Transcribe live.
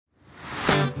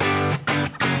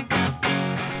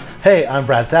Hey, I'm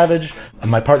Brad Savage.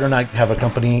 My partner and I have a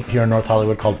company here in North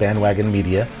Hollywood called Bandwagon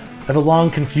Media. I have a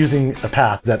long, confusing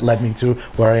path that led me to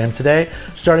where I am today.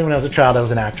 Starting when I was a child, I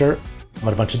was an actor. I'm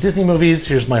in a bunch of Disney movies.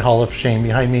 Here's my Hall of Shame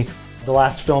behind me. The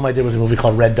last film I did was a movie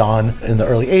called Red Dawn in the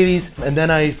early 80s. And then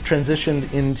I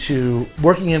transitioned into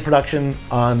working in production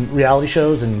on reality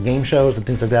shows and game shows and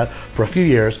things like that for a few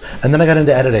years. And then I got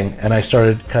into editing and I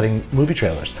started cutting movie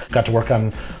trailers. Got to work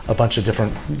on a bunch of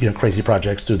different, crazy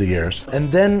projects through the years.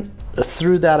 And then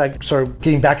through that, I started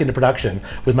getting back into production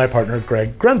with my partner,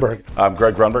 Greg Grunberg. I'm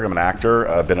Greg Grunberg. I'm an actor.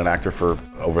 I've been an actor for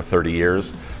over 30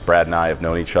 years. Brad and I have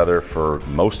known each other for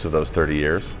most of those 30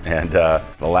 years. And the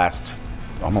last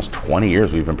almost 20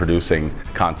 years we've been producing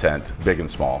content, big and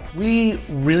small. We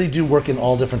really do work in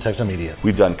all different types of media.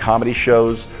 We've done comedy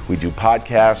shows, we do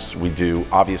podcasts, we do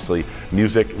obviously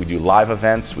music, we do live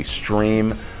events, we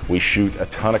stream, we shoot a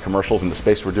ton of commercials in the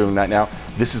space we're doing right now.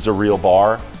 This is a real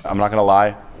bar. I'm not gonna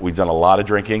lie, we've done a lot of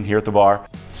drinking here at the bar.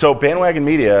 So Bandwagon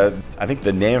Media, I think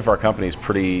the name of our company is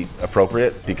pretty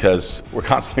appropriate because we're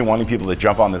constantly wanting people to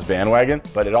jump on this bandwagon.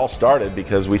 But it all started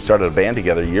because we started a band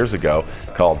together years ago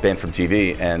called Band from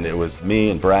TV, and it was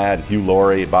me and Brad, Hugh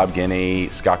Laurie, Bob Guinea,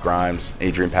 Scott Grimes,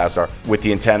 Adrian Pasdar, with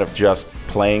the intent of just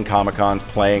playing Comic-Cons,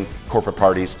 playing corporate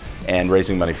parties, and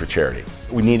raising money for charity.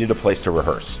 We needed a place to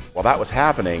rehearse. While that was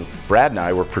happening, Brad and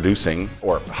I were producing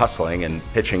or hustling and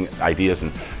pitching ideas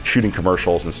and shooting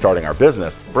commercials and starting our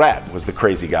business. Brad was the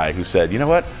crazy guy who said, you know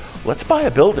what, let's buy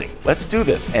a building, let's do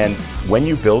this. And when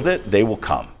you build it, they will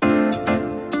come.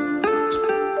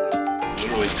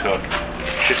 Literally took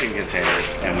shipping containers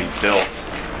and we built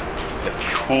the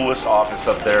coolest office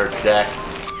up there, deck.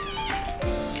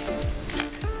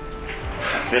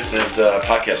 This is a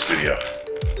podcast studio.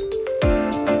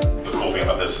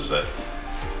 About this is that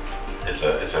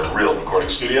it's a real recording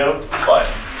studio, but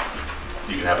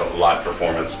you can have a live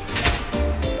performance.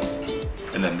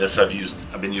 And then this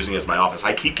I've been using as my office.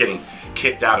 I keep getting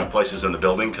kicked out of places in the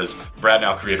building because Brad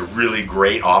now created a really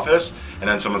great office, and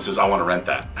then someone says, I want to rent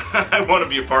that. I want to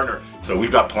be a partner. So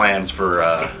we've got plans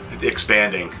for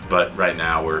expanding, but right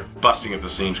now we're busting at the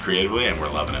seams creatively and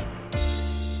we're loving it.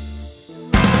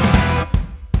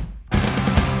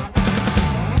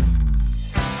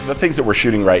 The things that we're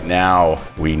shooting right now,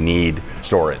 we need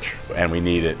storage and we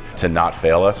need it to not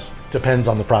fail us. Depends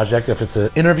on the project. If it's an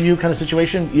interview kind of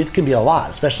situation, it can be a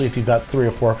lot, especially if you've got 3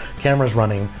 or 4 cameras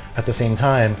running at the same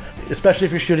time. Especially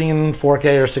if you're shooting in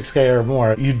 4K or 6K or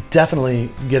more, you definitely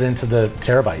get into the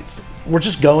terabytes. We're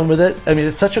just going with it. I mean,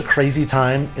 it's such a crazy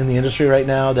time in the industry right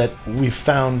now that we've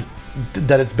found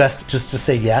that it's best just to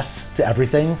say yes to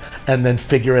everything and then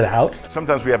figure it out.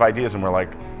 Sometimes we have ideas and we're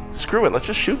like, screw it, let's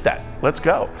just shoot that, let's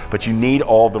go. But you need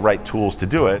all the right tools to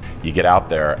do it. You get out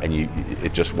there and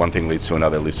it just one thing leads to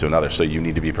another, so you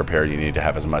need to be prepared, you need to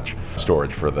have as much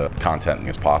storage for the content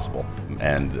as possible.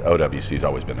 And OWC's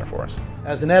always been there for us.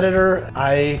 As an editor,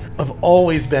 I have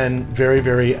always been very,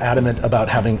 very adamant about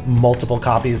having multiple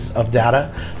copies of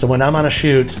data. So when I'm on a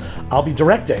shoot, I'll be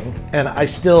directing and I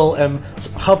still am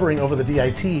hovering over the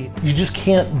DIT. You just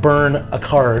can't burn a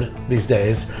card these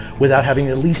days without having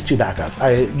at least 2 backups.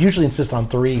 I usually insist on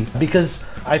 3 because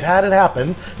I've had it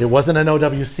happen. It wasn't an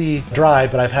OWC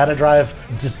drive, but I've had a drive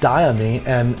just die on me,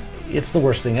 and it's the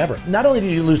worst thing ever. Not only do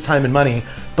you lose time and money,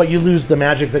 but you lose the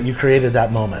magic that you created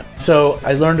that moment. So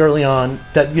I learned early on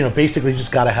that, basically you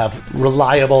just gotta have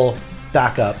reliable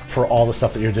backup for all the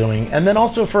stuff that you're doing, and then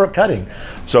also for cutting.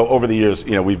 So over the years,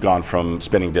 we've gone from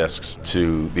spinning discs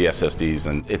to the SSDs,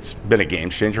 and it's been a game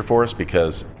changer for us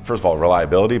because, first of all,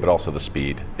 reliability, but also the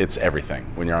speed. It's everything.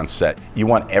 When you're on set, you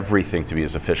want everything to be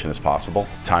as efficient as possible.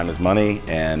 Time is money,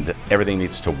 and everything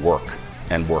needs to work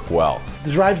and work well.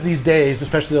 The drives these days,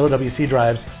 especially the OWC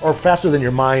drives, are faster than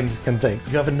your mind can think.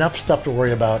 You have enough stuff to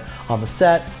worry about on the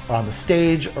set, or on the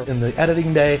stage, or in the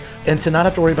editing day, and to not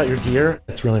have to worry about your gear,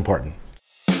 it's really important.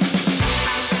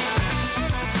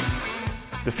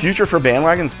 The future for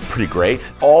Bandwagon's pretty great.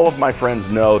 All of my friends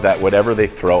know that whatever they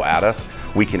throw at us,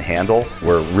 we can handle.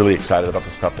 We're really excited about the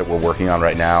stuff that we're working on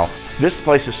right now. This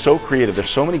place is so creative.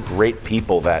 There's so many great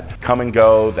people that come and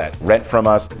go, that rent from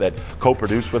us, that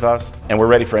co-produce with us, and we're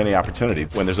ready for any opportunity.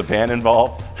 When there's a band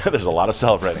involved, there's a lot of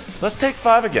celebrating. Let's take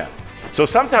 5 again. So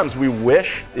sometimes we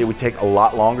wish it would take a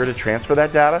lot longer to transfer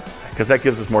that data, because that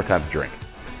gives us more time to drink.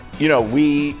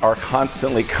 We are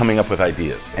constantly coming up with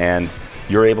ideas, and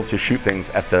you're able to shoot things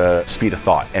at the speed of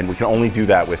thought, and we can only do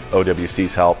that with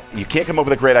OWC's help. You can't come up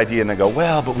with a great idea and then go,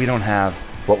 well, but we don't have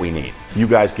what we need. You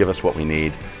guys give us what we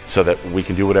need so that we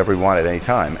can do whatever we want at any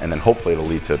time, and then hopefully it'll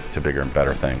lead to bigger and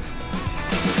better things.